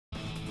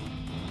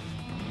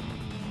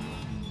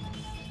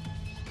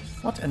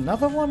What,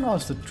 another one? Or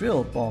is the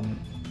drill bomb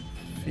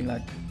feeling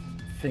like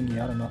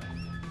thingy? I don't know.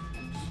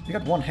 We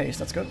got one haste,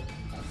 that's good.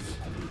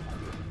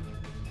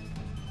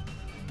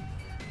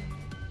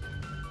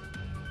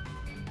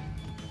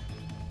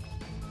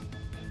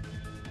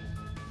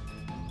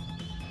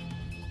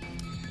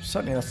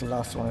 Certainly that's the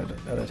last one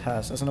that it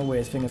has. There's no way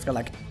I think it's got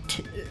like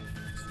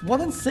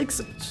 1 in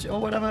 6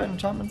 or whatever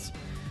enchantments.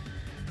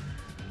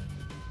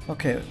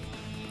 Okay.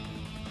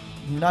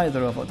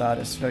 Neither of that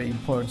is very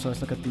important, so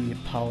let's look at the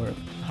power.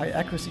 High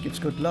accuracy gives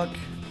good luck,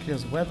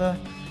 clears weather.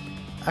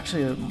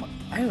 Actually,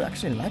 I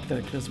actually like that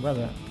it clears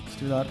weather. Let's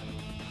do that.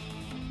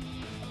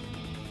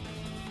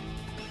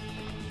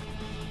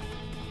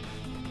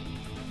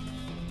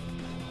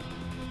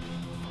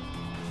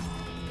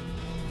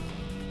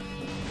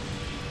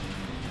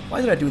 Why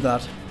did I do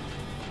that?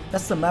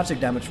 That's the magic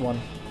damage one.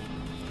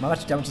 My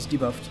magic damage is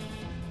debuffed.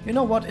 You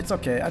know what? It's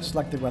okay. I just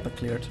like the weather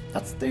cleared.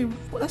 That's the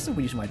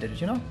reason why I did it,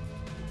 you know?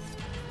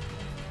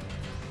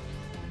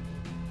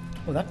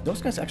 Oh,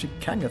 those guys actually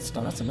can get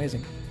stunned. That's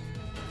amazing.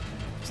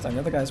 Stun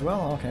the other guy as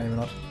well? Okay, maybe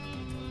not.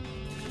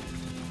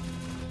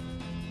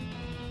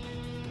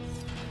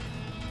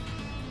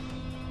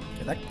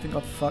 Okay, that thing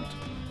got fucked.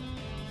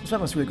 This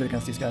weapon's really good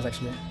against these guys,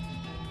 actually.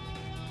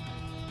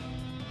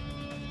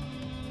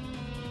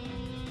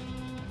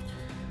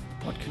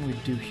 What can we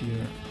do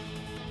here?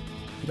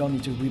 We don't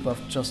need to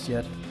rebuff just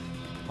yet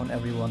on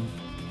everyone.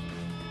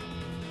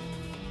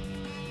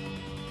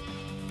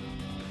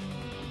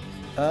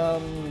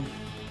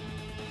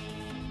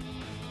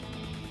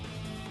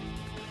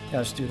 Yeah,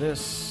 let's do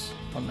this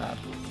on that.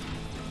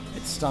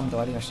 It's stunned though,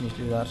 I didn't actually need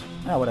to do that.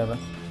 Ah, whatever.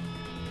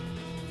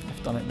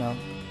 I've done it now.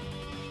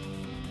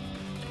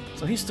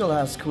 So he still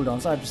has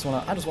cooldowns. I just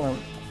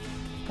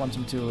want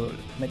him to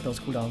make those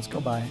cooldowns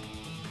go by.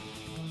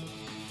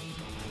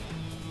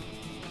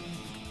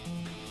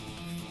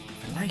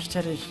 Vielleicht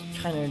hätte ich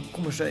keine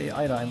komische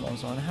AI da einbauen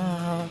sollen.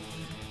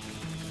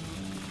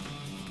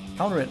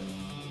 Counter it.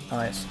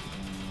 Nice.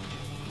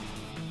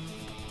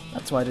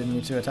 That's why I didn't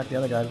need to attack the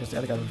other guy, because the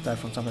other guy would die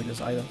from something like this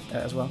either,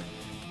 as well.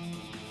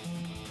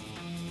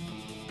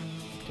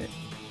 Okay.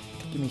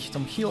 Give me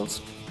some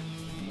heals.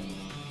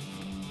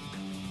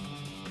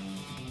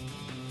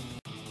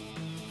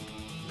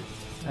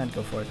 And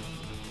go for it.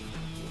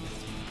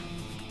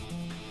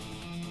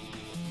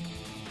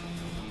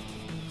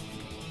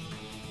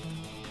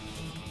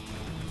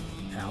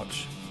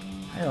 Ouch.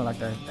 I don't like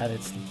that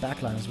it's the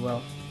backline as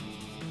well.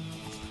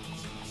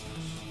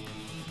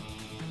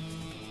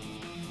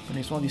 Gonna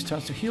use one of these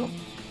turns to heal.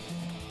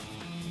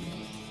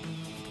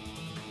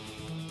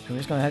 And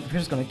we're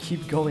just gonna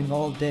keep going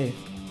all day.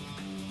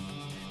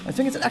 I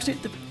think it's actually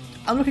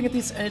I'm looking at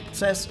these and it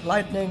says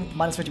lightning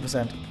minus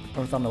 50%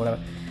 or thunder or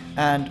whatever,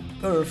 and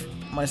earth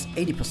minus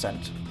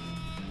 80%.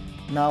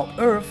 Now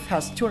earth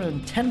has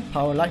 210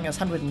 power, lightning has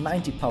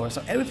 190 power,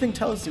 so everything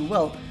tells you,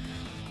 well,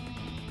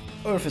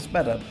 earth is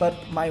better, but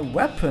my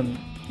weapon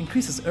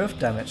increases earth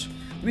damage.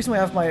 The reason why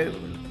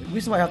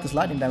I have this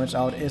lightning damage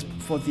out is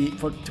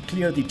to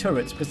clear the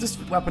turrets, because this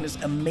weapon is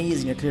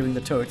amazing at clearing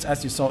the turrets,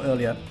 as you saw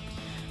earlier.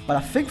 But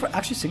I think for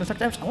actually single attack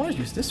damage, I want to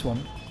use this one.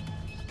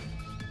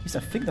 At least I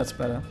think that's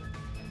better.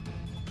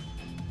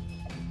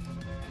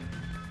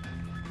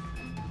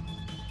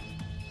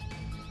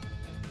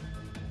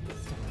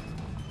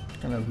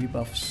 Gonna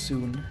rebuff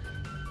soon.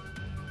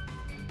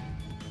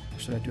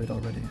 Should I do it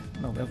already?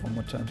 No, we have one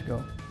more turn to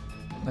go.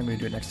 I'm gonna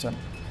do it next turn.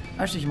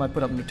 Actually, he might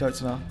put up new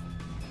turrets now.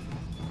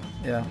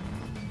 Yeah.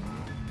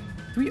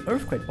 3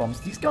 earthquake bombs.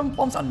 These gun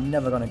bombs are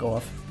never gonna go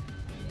off.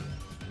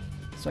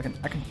 So I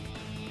can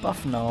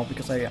buff now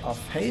because I have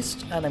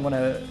haste, and I'm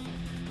gonna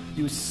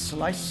use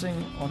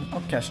slicing on.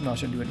 Okay, no, I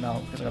should do it now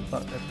because I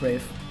got a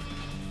brave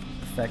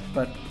effect.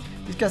 But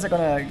these guys are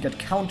gonna get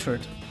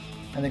countered,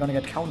 and they're gonna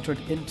get countered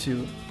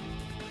into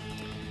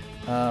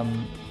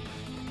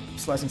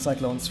slicing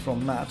cyclones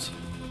from Matt.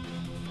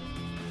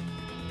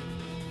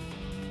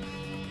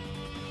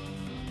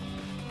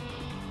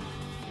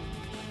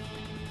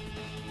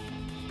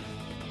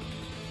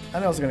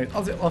 And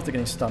they're also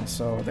getting stunned,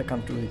 so they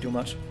can't really do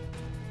much.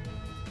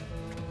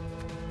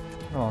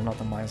 Oh, not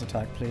the minus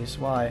attack, please.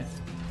 Why?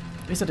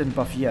 At least I didn't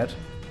buff yet.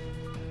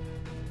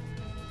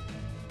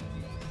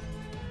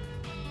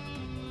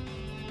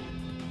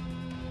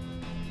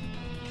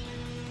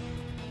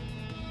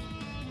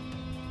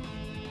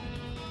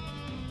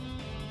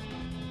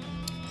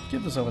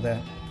 Keep this over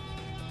there.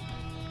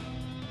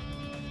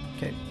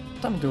 Okay,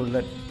 time to do a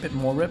little bit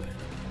more rip.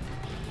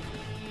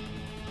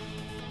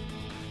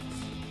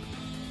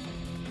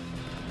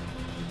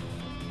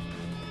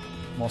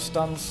 More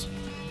stuns.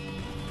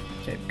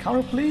 Okay,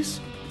 counter please.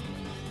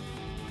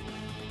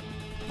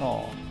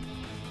 Oh.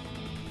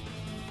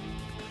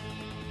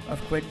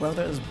 Earthquake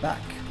weather is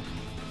back.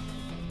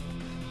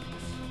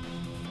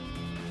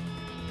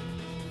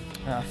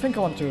 I think I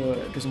want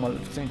to do some more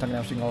same time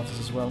damage all of this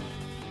as well.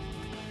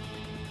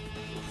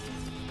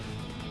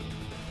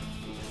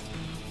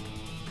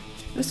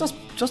 This does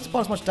just about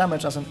as much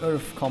damage as an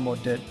Earth combo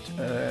did,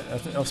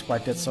 as an Earth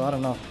Spike did, so I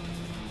don't know.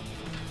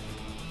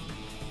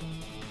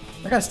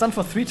 That guy's stunned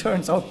for 3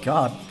 turns. Oh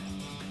god.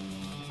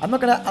 I'm not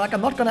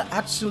gonna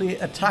actually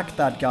attack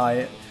that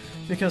guy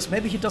because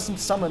maybe he doesn't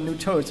summon new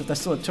turrets if there's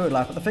still a turret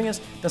left. But the thing is,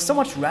 there's so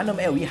much random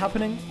AoE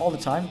happening all the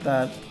time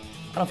that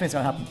I don't think it's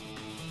gonna happen.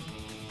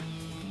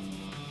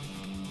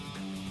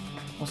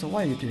 Also,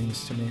 why are you doing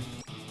this to me?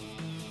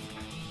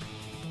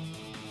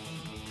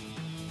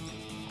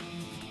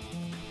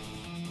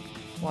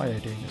 Why are you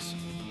doing this?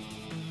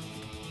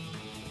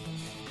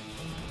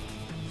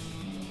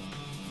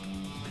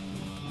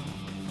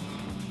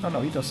 Oh no,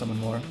 he does summon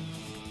more.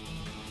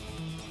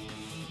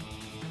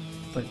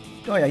 But,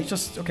 oh yeah, he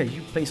just, okay, he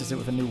places it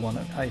with a new one,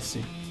 I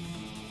see.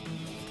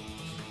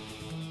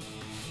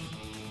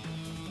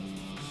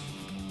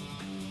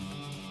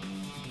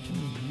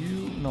 Can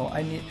you, no,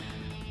 I need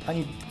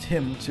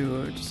him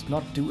to just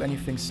not do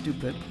anything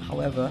stupid.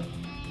 However,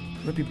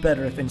 it would be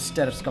better if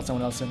instead it's got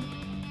someone else in.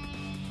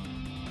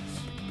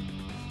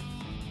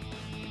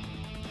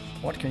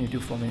 What can you do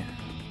for me?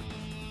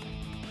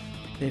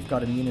 They've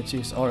got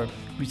immunities or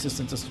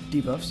resistances to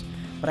debuffs,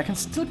 but I can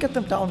still get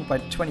them down by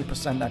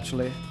 20%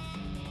 actually.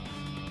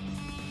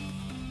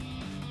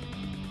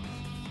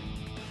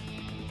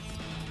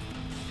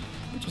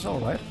 Which is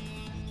alright.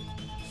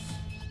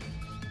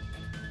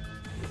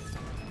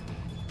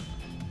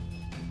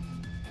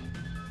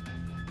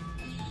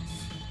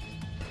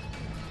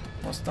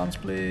 More stuns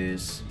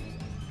please.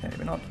 Okay,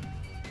 maybe not.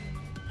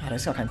 Ah,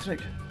 this guy can't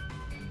trick.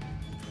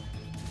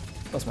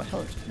 Plus my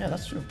health. Yeah,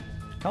 that's true.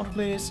 Counter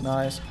please,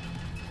 nice.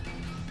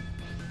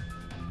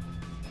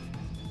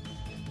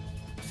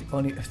 See,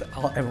 only if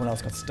everyone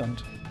else got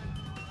stunned.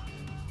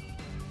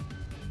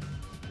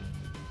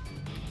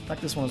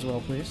 Attack this one as well,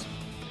 please.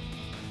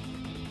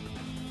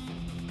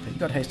 Okay, you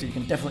got hasted, you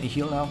can definitely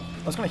heal now.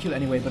 I was gonna heal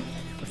anyway, but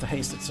with the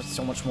haste it's just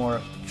so much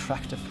more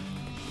attractive.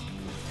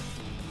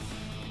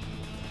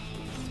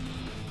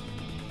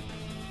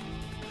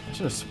 I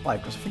should have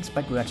spiked, because I think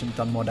spike would actually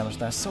done more damage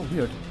there. It's so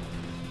weird.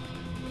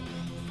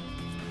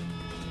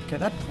 Okay,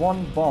 that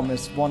one bomb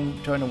is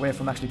one turn away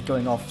from actually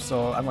going off,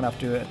 so I'm gonna have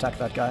to attack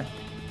that guy.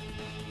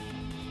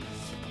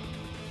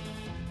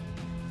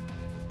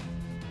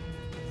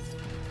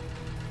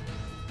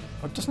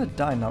 Oh, doesn't it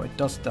die now? It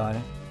does die.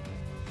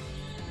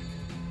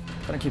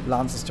 I'm gonna keep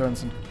Lance's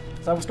turns, and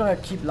so I was gonna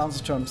keep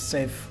Lance's turn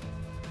safe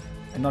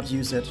and not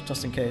use it,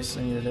 just in case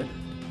I needed it.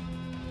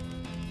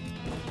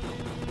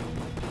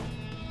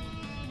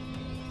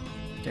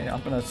 Okay,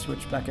 I'm gonna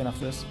switch back in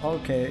after this.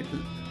 Okay.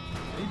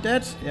 Are you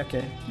dead? Yeah,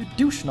 okay. You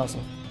douche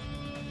nozzle.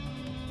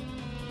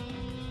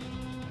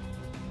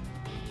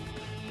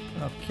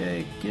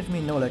 Okay, give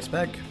me Nolex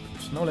back.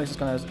 So Nolex is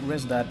gonna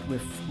res that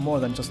with more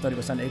than just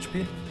 30%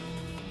 HP.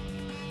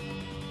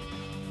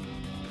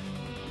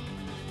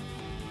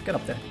 Get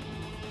up there.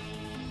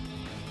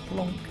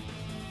 Plonk.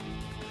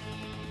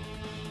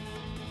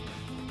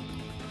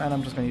 And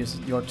I'm just gonna use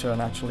your turn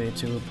actually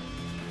to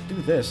do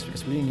this,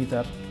 because we really need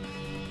that.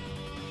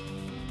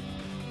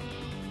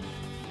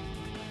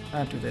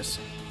 And do this.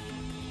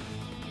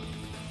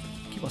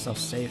 Keep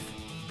ourselves safe.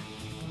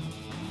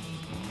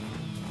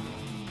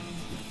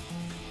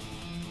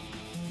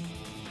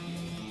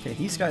 Okay,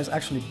 these guys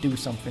actually do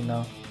something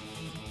now.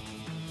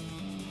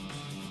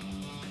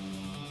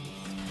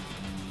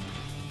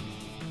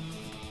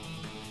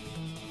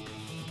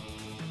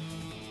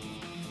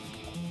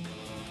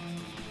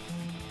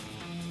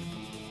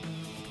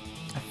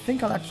 I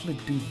think I'll actually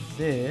do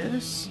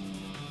this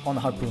on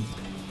the harpoon.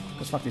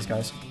 Because fuck these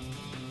guys.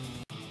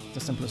 It's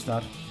as simple as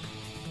that.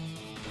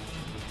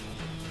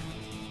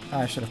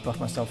 I should have buffed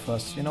myself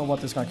first. You know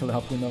what? This is gonna kill the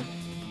harpoon though.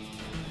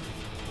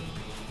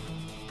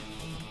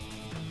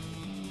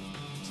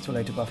 It's too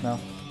late to buff now.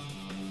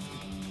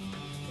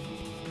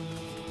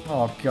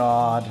 Oh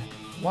god.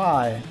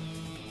 Why?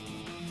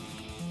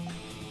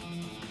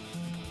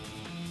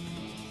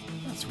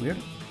 That's weird.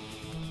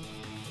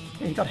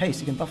 Yeah, he got haste.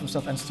 He can buff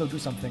himself and still do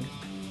something.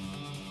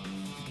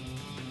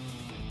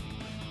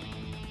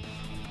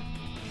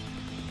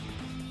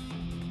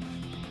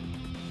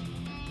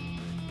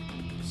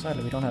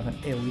 Sadly, we don't have an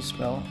AoE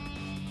spell.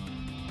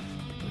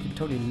 We can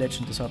totally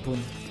legend this harpoon.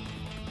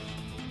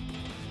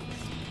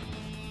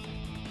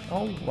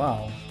 Oh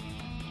wow.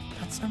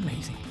 That's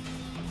amazing.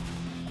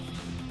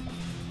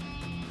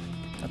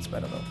 That's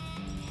better though.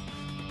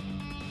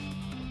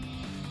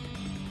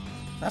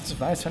 That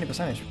survives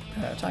 20%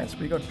 attack, it's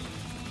pretty good.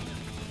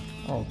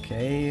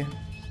 Okay.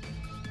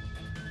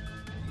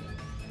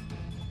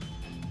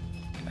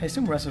 I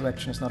assume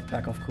Resurrection is not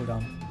back off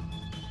cooldown.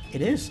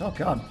 It is? Oh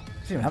god.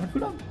 Does it even have a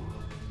cooldown?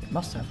 It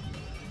must have.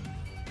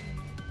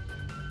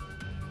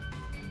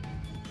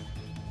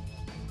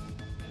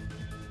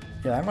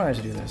 Yeah, I'm gonna have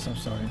to do this. I'm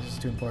sorry, this is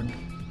too important.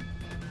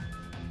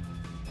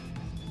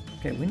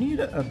 Okay, we need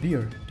a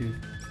beer, dude.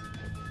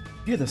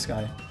 Beer this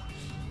guy.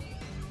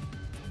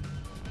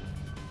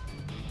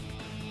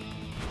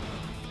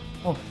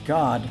 Oh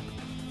god.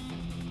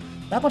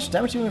 That much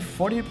damage even with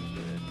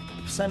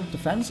 40%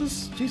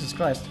 defenses? Jesus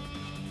Christ.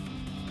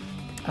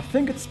 I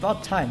think it's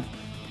about time.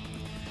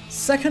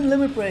 Second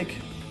limit break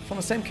from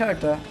the same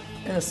character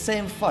in the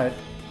same fight.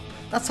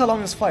 That's how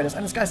long this fight is,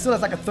 and this guy still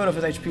has like a third of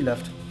his HP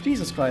left.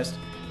 Jesus Christ.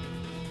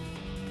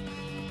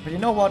 But you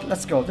know what?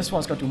 Let's go. This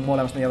one's got to do more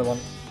damage than the other one.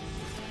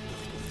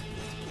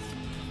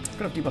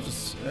 Could have debuffed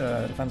his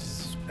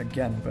defense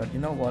again, but you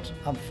know what?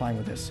 I'm fine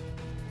with this.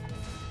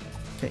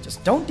 Okay,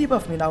 just don't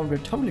debuff me now and we're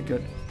totally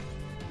good.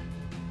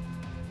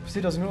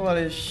 Passiert das nur,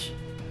 weil ich...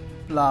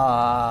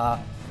 Blah.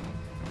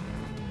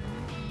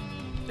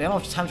 They don't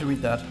have time to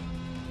read that.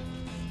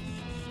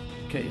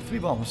 Okay, 3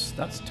 bombs.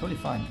 That's totally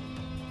fine.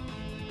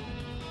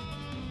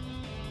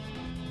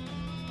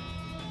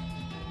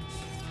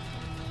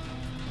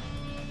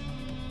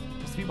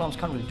 The 3 bombs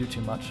can't really do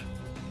too much.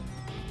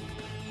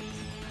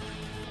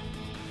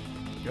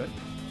 Good.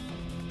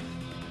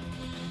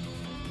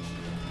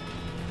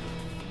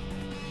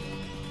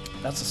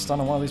 That's a stun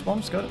on one of these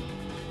bombs. Good.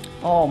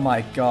 Oh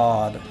my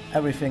god.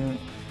 Everything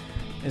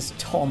is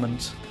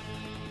torment.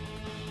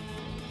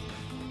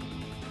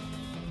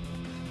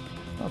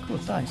 Oh cool,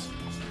 thanks.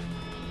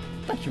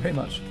 Thank you very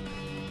much.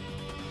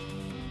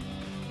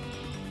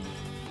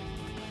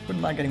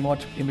 Wouldn't mind getting more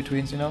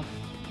in-betweens, you know?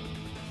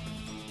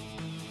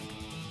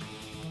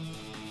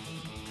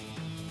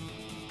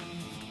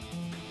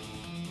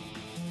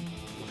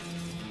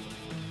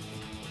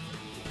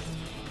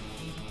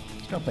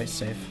 Just gonna play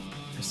safe.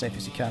 As safe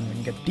as you can when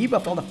you get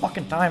debuffed all the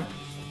fucking time.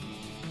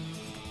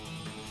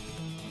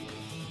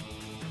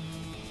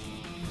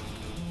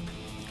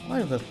 Why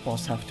does the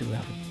boss have to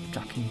have a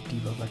fucking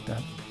debuff like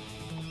that?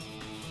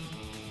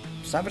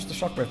 Savage the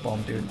shockwave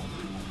bomb, dude.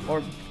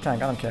 Or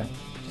tank, I don't care.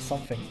 Just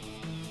something.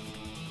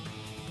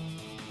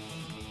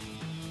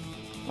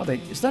 Oh,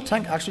 is that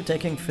tank actually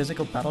taking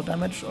physical battle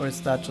damage, or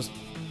is that just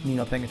me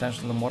not paying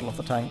attention to the model of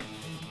the tank?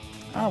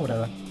 Ah,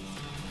 whatever.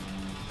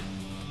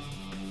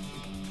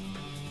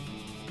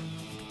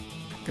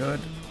 Good.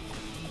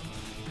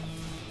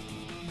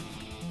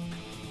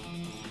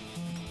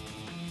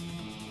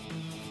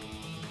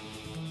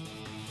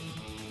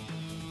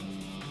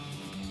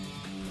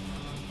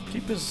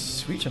 Keep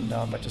his region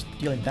down by just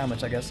dealing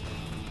damage, I guess.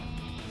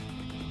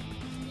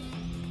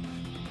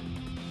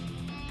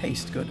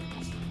 Haste, good.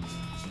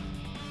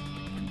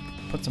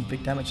 Put some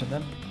big damage in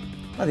them.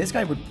 Oh, this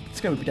guy would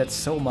be dead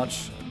so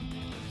much.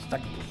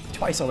 Like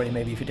twice already,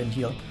 maybe, if he didn't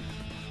heal.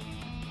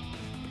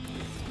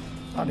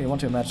 I don't even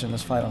want to imagine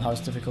this fight on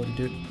hardest difficulty,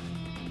 dude.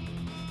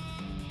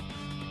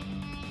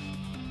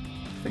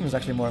 I think it's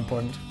actually more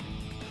important.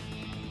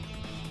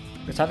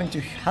 Because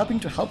helping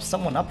to help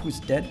someone up who's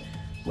dead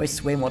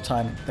wastes way more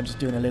time than just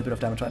doing a little bit of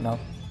damage right now.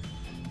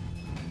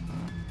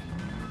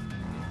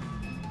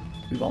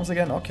 3 bombs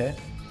again? Okay.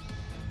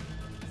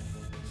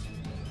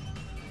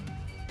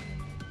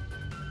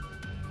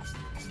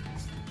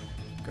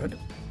 Good.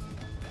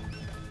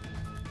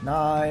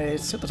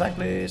 Nice. Hit the tank,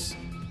 please.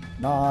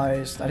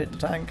 Nice. That hit the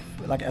tank,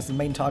 like as the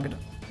main target.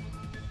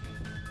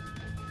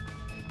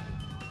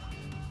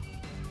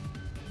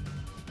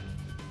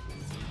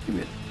 Do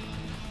it.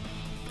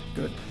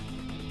 Good.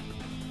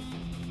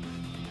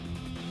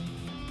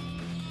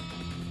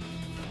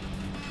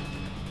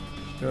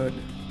 Good.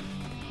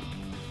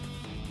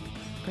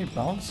 Can we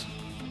bounce?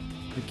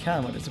 We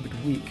can, but it's a bit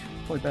weak.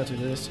 Probably better to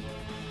do this.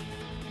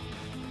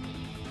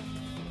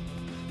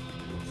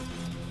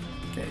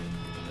 Okay.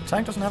 The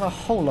tank doesn't have a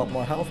whole lot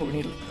more health, but we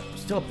need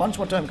still a bunch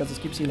more time because this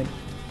keeps healing.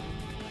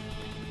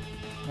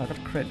 I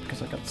got crit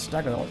because I got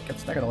staggered all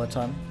the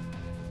time.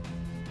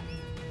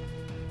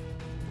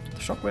 The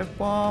shockwave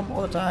bomb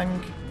or the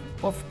tank.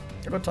 Both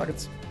good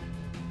targets.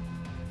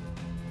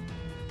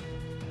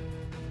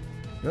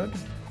 Good.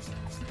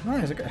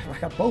 Nice, I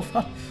got both,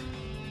 huh?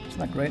 Isn't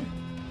that great?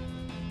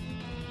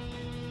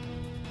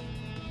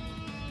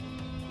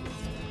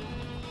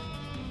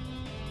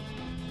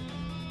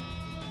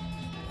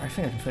 I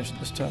think I can finish it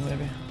this turn,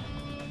 maybe.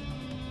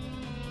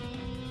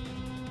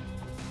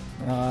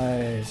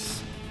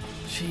 Nice.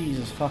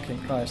 Jesus fucking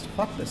Christ.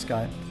 Fuck this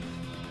guy.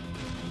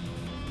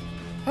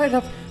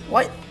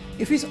 Why?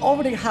 If he's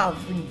already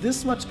having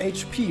this much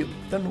HP,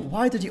 then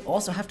why did he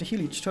also have to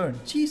heal each turn?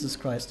 Jesus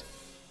Christ.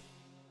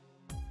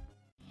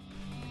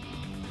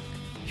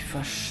 Ich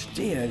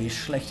verstehe, wie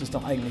schlecht es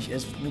doch eigentlich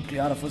ist,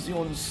 nukleare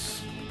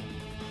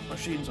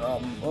Fusionsmaschinen zu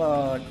haben.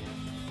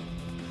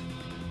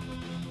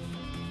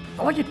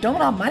 Why were you dumb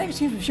enough mining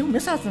to few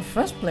missiles in the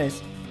first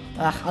place?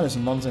 Ach, alles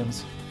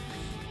Nonsense.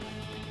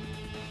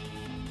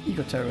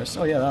 Eco-terrorists.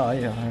 Oh yeah, I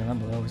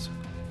remember those.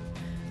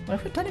 Well,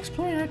 if we're done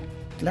exploring, I'd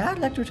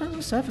gladly like to return to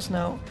the surface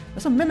now.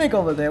 There's a mimic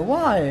over there.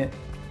 Why?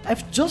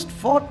 I've just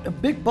fought a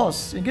big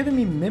boss. You're giving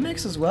me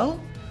mimics as well?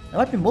 There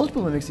might be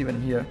multiple mimics even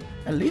in here.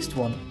 At least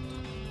one.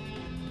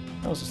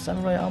 That was a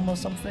samurai arm or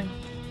something?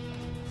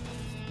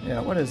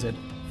 Yeah, what is it?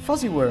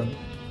 Fuzzy worm.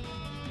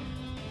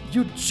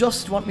 You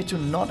just want me to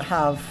not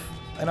have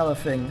another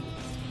thing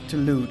to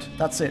loot.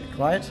 That's it,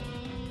 right?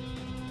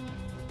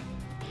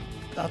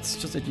 That's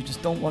just it. You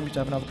just don't want me to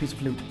have another piece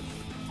of loot.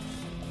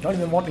 You don't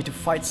even want me to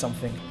fight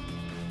something.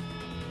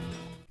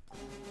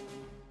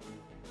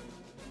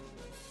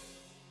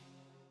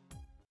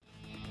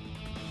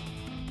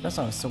 That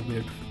sounds so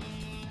weird.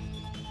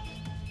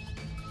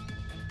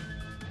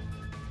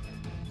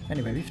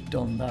 Anyway, we've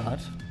done that.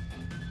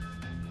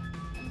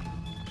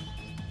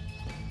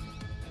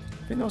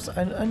 I think there was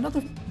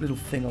another little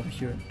thing over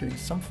here doing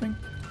something.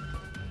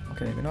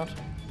 Okay, maybe not.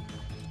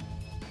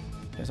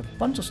 There's a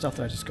bunch of stuff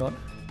that I just got.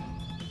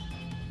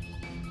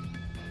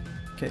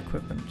 Okay,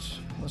 equipment,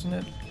 wasn't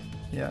it?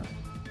 Yeah.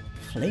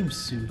 Flame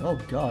suit, oh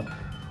god.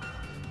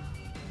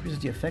 Increases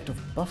the effect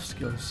of buff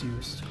skills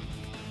used.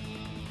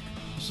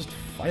 It's just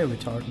fire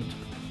retardant.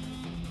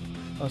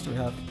 What else do we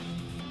have?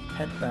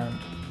 Headband.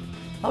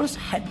 How does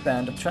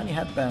headband, a trendy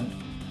headband,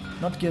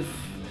 not give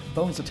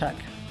bonus attack?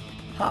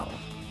 How?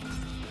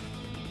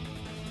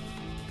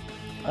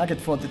 I like it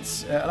for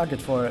its,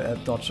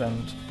 dodge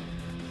and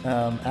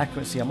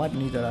accuracy. I might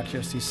need that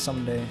accuracy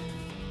someday.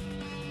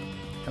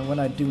 And when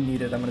I do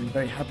need it, I'm gonna be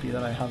very happy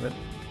that I have it.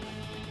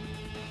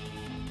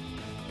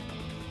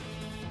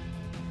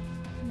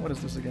 What is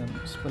this again?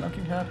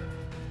 Spelunking hat?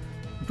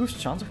 Improves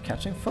chance of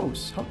catching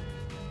foes. How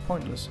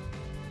pointless.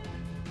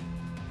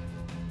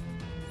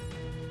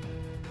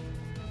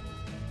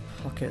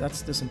 Okay,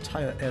 that's this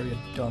entire area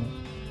done.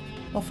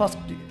 How fast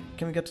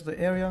can we get to the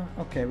area?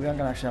 Okay, we are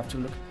gonna actually have to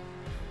look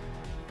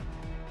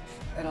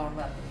at our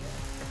map.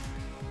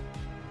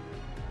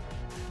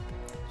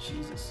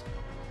 Jesus.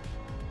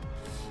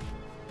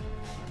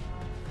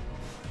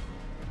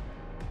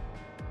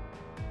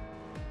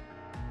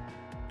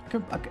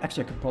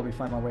 Actually, I could probably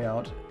find my way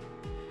out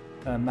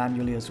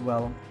manually as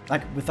well,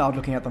 like without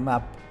looking at the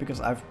map,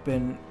 because I've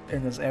been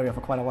in this area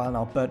for quite a while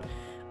now, but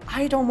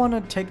I don't want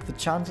to take the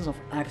chances of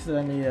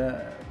accidentally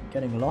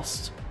getting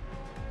lost.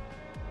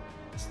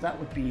 So that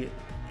would be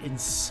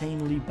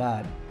insanely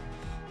bad.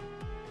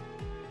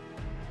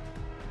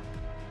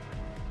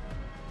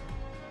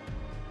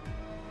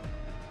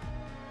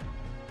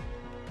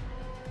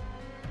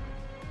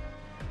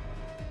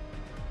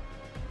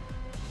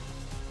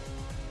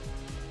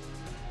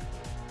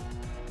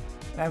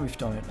 And we've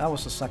done it. That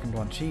was the second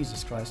one.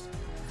 Jesus Christ.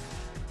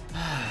 Okay,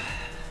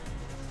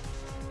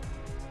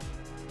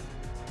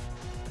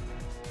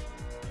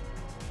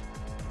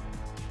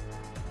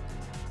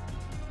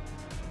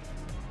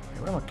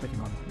 what am I clicking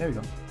on? There we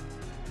go.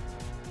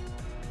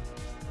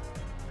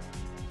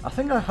 I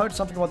think I heard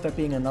something about there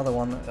being another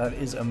one that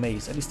is a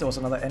maze. At least there was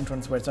another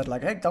entrance where it said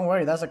like, hey, don't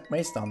worry, there's a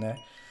maze down there.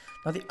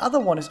 Now the other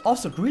one is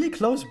also really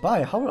close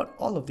by. How are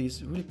all of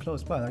these really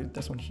close by? Like,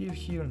 there's one here,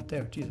 here, and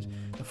there. Jesus.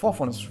 The fourth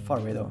one is far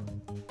away though.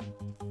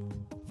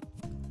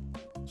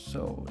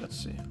 So let's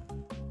see.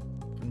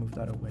 I'll move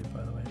that away,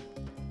 by the way.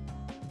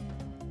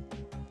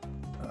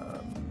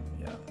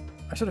 Yeah.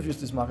 I should have used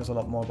these markers a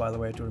lot more, by the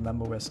way, to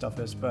remember where stuff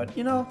is. But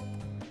you know,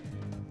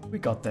 we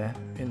got there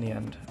in the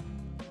end.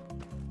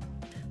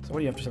 So what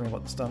do you have to tell me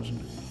about this dungeon?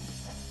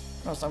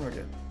 Oh, it's not very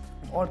good.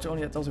 In order to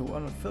only get those who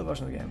want a full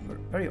version of the game, we're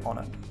very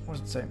honored. What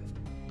does it say?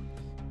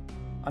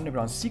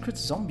 Underground secret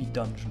zombie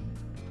dungeon.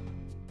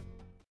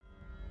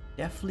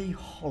 Deathly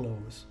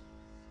Hollows.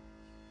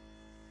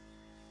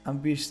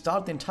 And we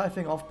start the entire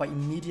thing off by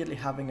immediately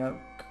having a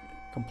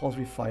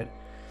compulsory fight.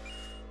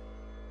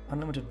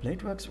 Unlimited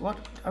blade works? What?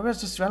 I will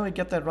just randomly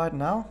get that right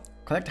now.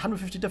 Collect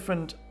 150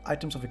 different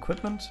items of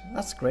equipment.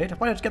 That's great.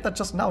 Why did I get that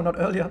just now, not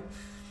earlier?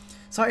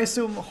 So I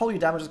assume holy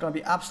damage is going to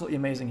be absolutely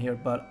amazing here,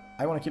 but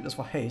I want to keep this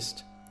for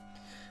haste.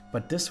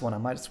 But this one, I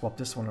might swap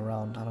this one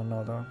around. I don't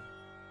know though.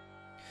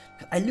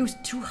 I lose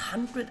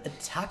 200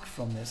 attack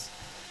from this.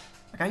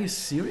 Like, are you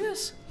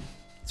serious?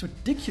 It's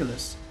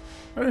ridiculous.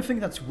 I don't even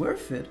think that's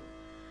worth it.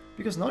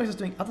 Because now he's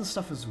doing other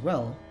stuff as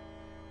well.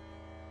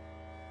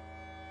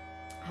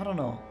 I don't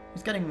know.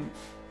 He's getting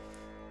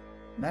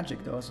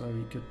magic though, so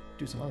he could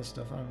do some other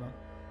stuff. I don't know.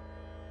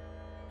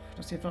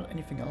 Does he have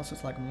anything else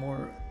that's like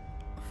more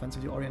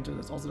offensively oriented?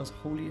 That also does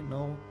holy?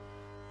 No.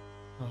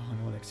 Oh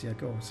no, Alexia,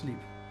 go sleep.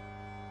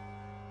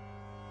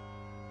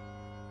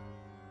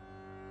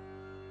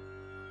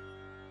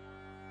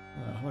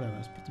 Whatever,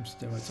 let's put some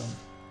steroids on.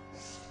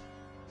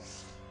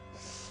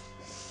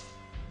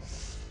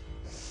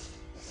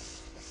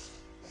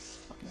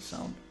 Fucking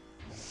sound.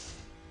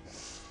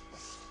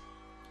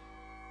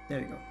 There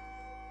we go.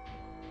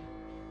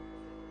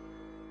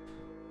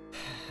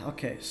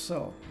 Okay,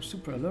 so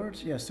super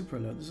alert. Yeah, super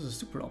alert. This is a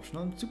super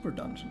optional super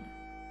dungeon.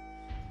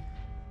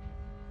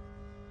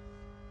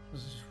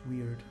 This is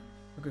weird.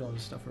 Look at all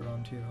this stuff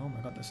around here. Oh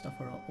my god, there's stuff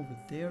around over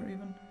there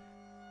even.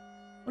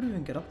 How do you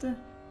even get up there?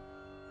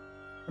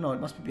 Oh, no,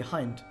 it must be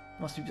behind. There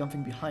must be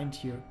something behind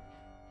here.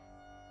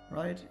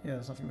 Right? Yeah,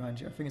 there's something behind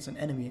here. I think it's an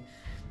enemy.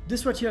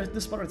 This right here,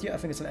 this spot right here, I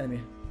think it's an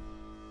enemy.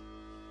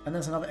 And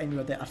there's another enemy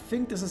right there. I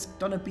think this is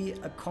gonna be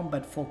a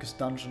combat-focused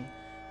dungeon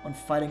on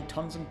fighting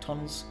tons and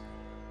tons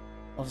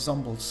of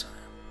zombies.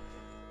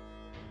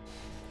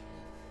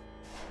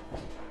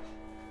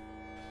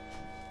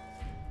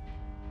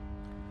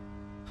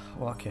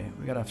 Well, okay,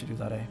 we gotta have to do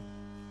that, eh?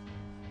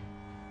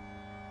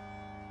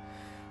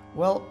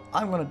 Well,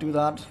 I'm gonna do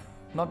that.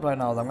 Not right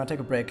now, though. I'm gonna take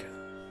a break.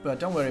 But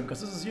don't worry,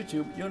 because this is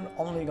YouTube, you're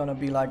only gonna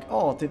be like,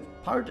 oh, the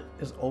part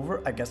is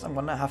over, I guess I'm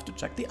gonna have to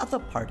check the other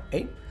part,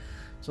 eh?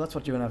 So that's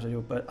what you're gonna have to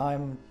do, but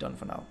I'm done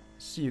for now.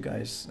 See you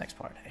guys next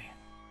part, eh?